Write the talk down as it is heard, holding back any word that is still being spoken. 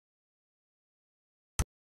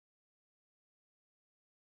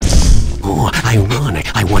Oh, I won.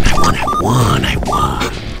 I won.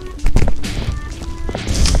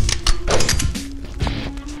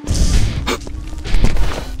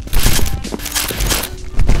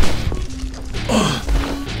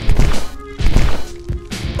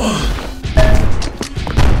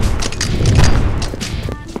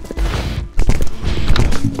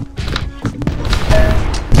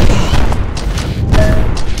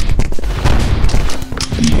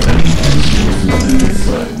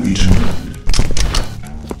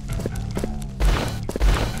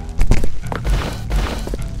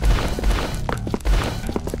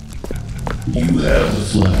 You have the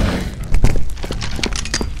flag.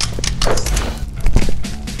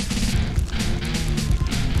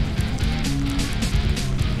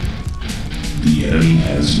 The enemy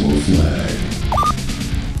has your flag.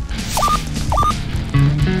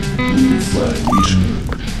 Blue flag returned.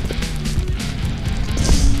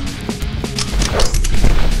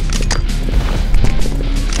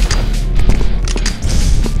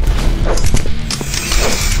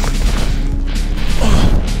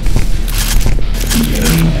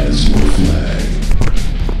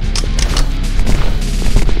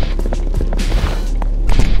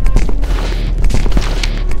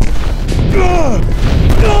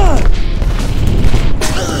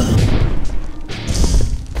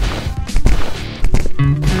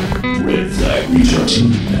 Red flag reach our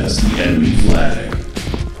team as the enemy flag.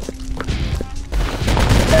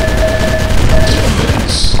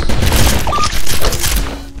 Defense.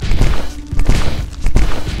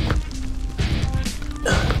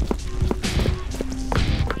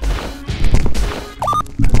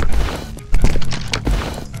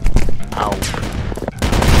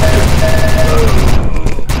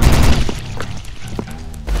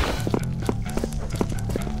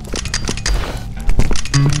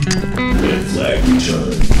 Red flag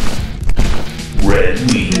returned. Red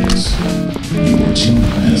wings. Your team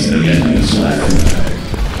has the enemy's flag.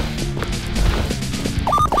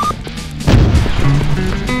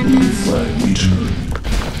 Blue flag returned.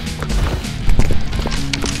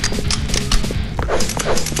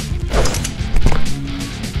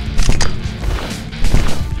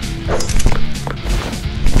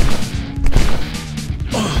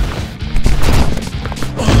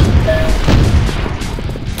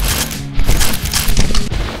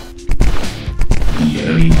 The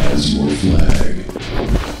enemy has your flag.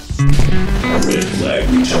 Red flag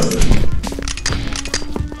returned.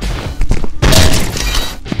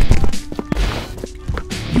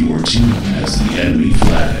 Your team has the enemy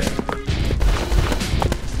flag.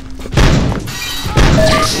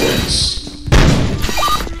 Excellence.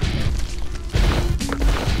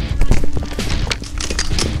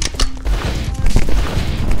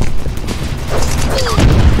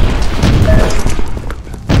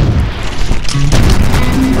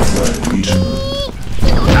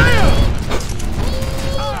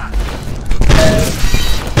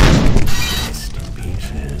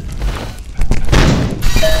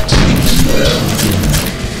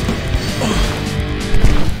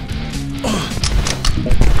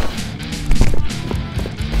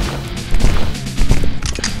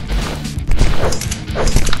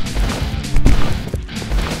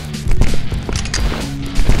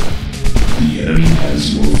 The enemy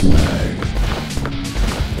has your flag.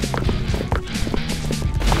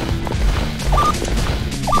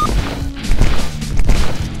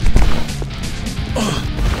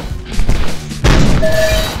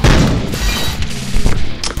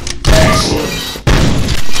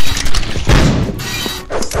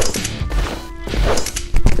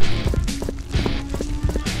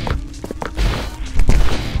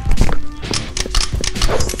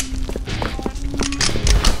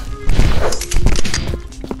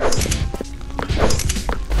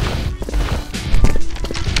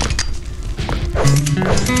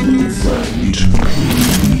 Blue flag returned.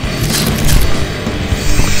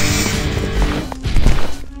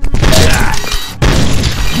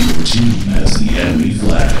 Your team has the enemy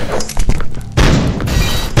flag.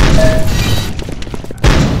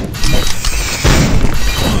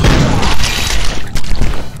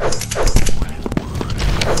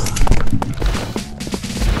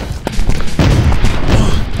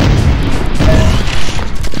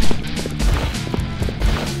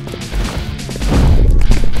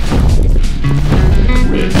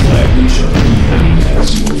 Red flag returned. The enemy has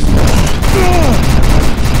your flag.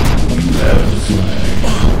 You have the flag.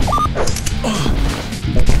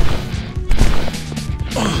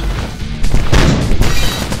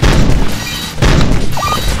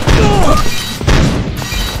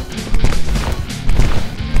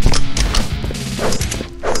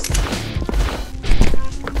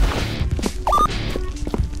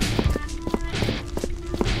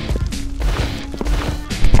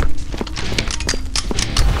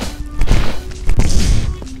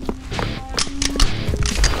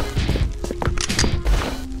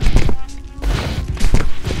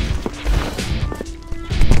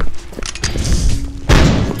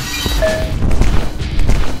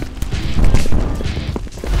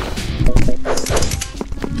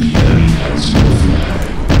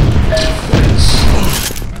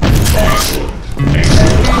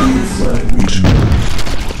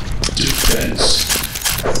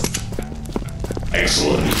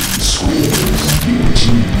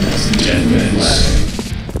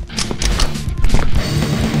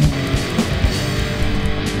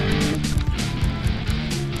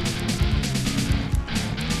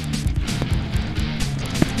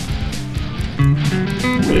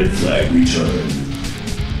 flag returned.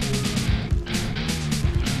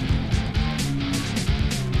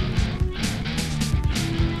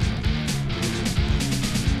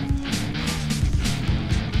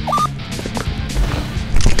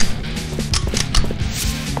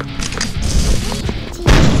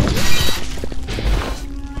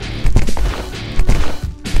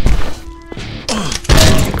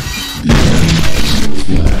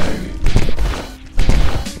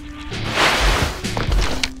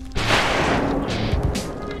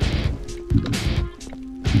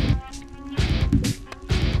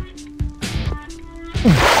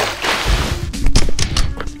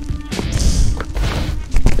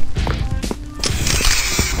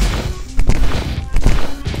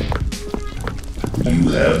 You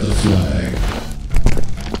have the flag.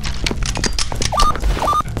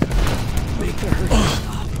 Make the hurt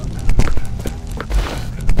stop.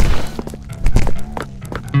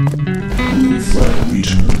 Blue flag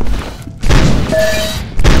returned.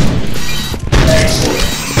 Excellent.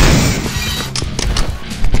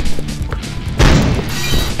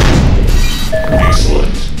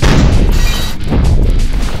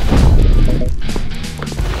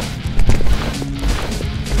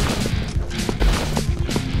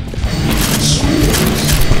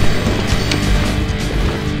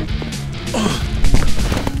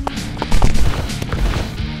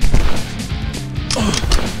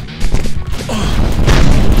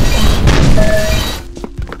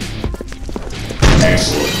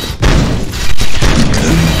 Excellent.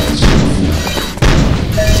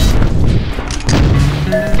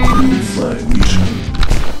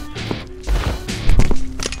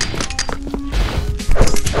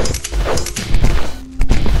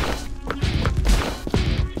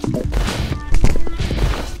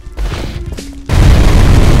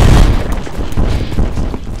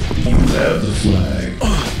 Have the flag.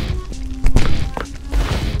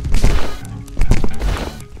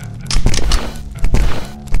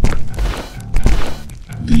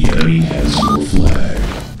 The enemy has your flag.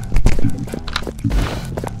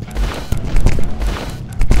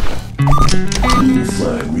 Blue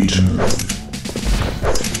flag returned.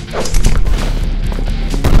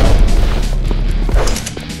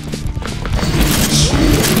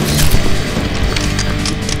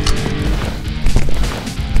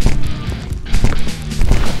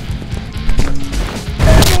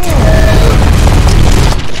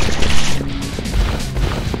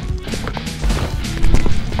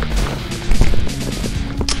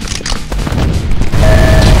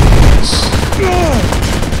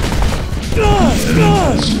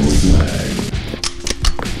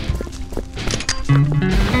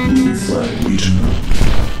 Blue flag returned.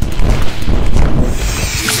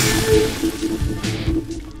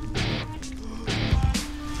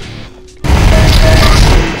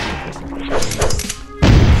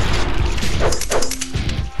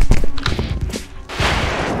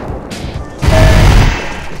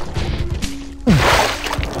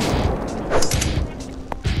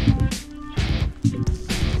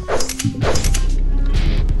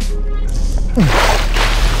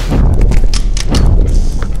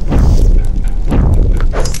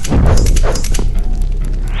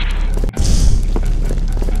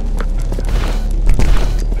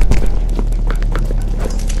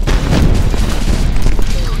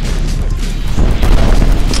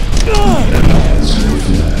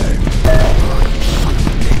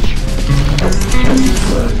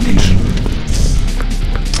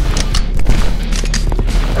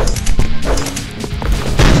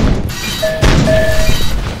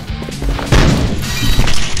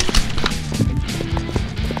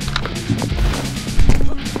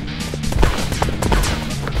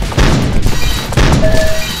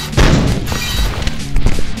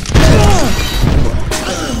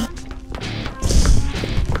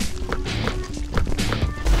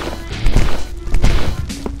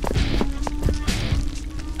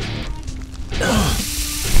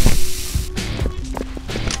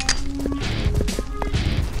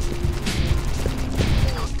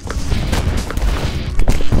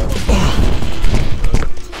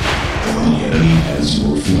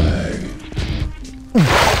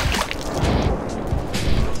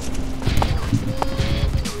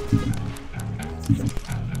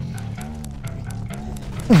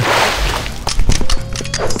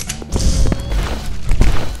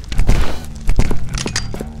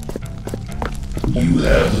 You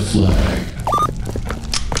have the flag.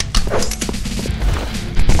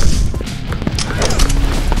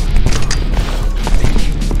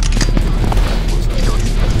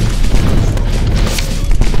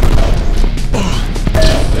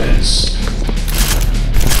 Defense.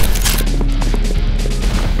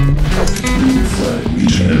 Blue flag.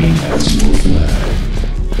 Enemy has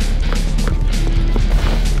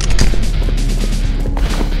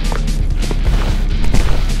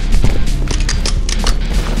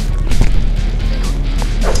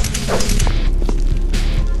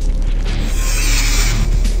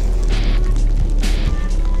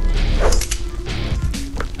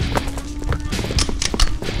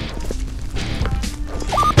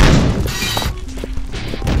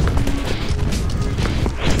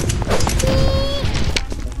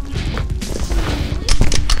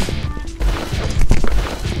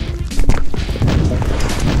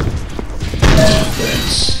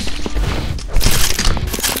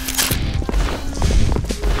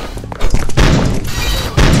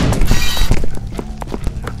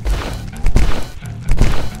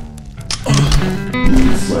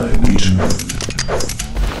flag returned.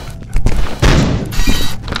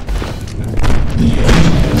 The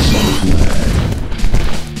enemy has no flag.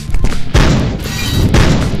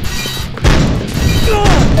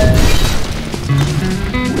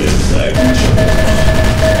 Red flag returned.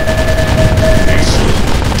 Excellent.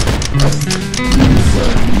 Blue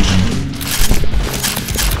flag returned.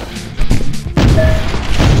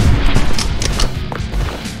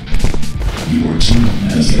 Your team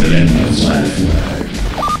has the enemy flag.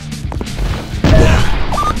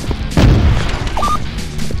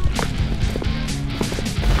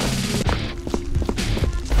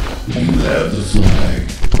 You have the flag.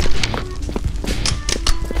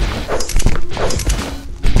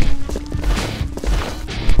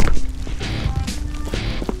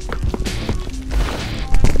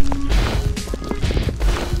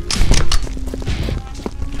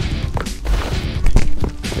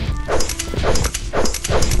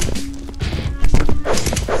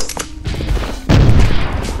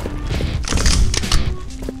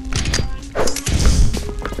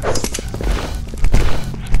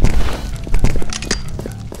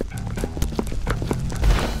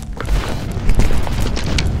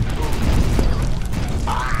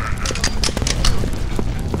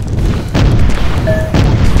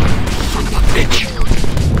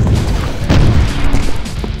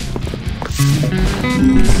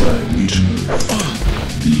 Blue flag returned.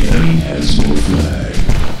 The enemy has no flag.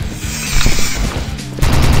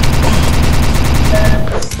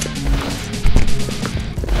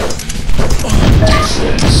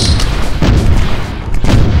 Distance.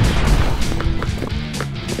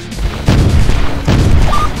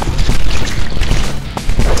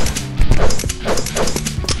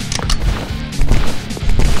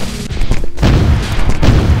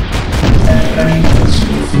 The enemy has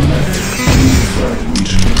no flag. Blue flag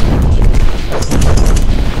returned.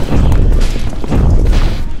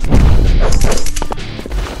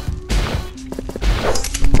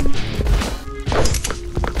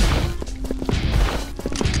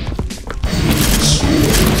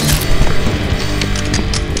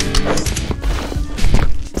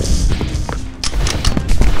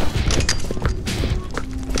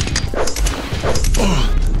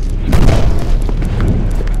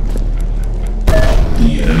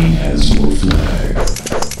 The enemy has no flag.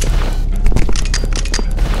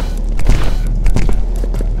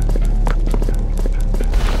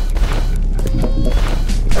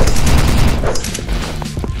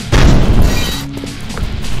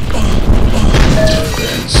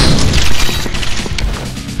 Defense.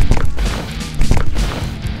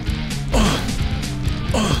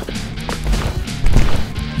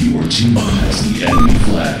 Your team has the enemy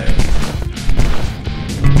flag.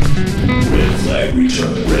 Red flag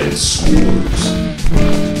returned. Red scores.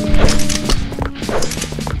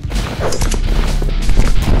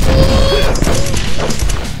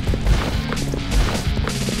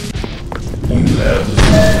 You have the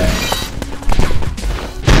flag.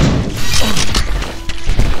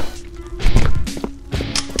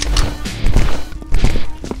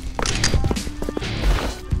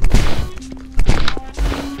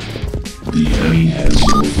 The enemy has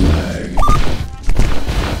no flag.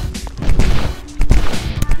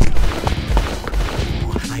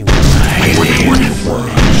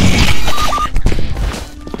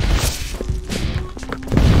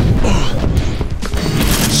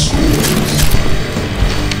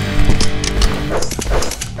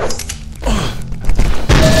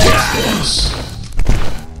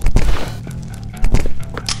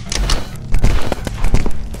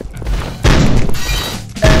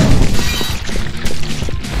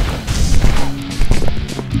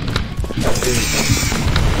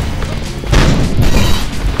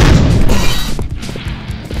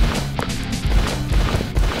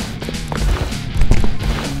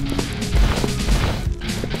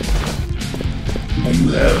 You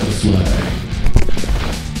have the flag.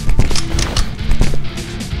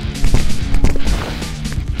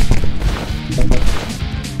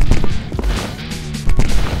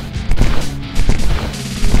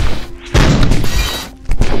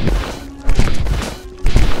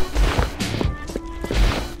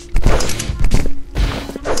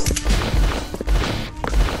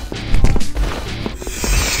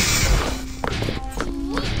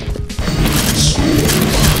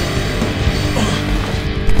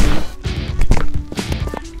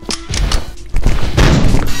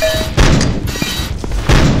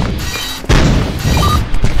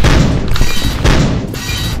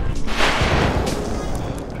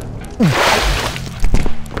 Mm.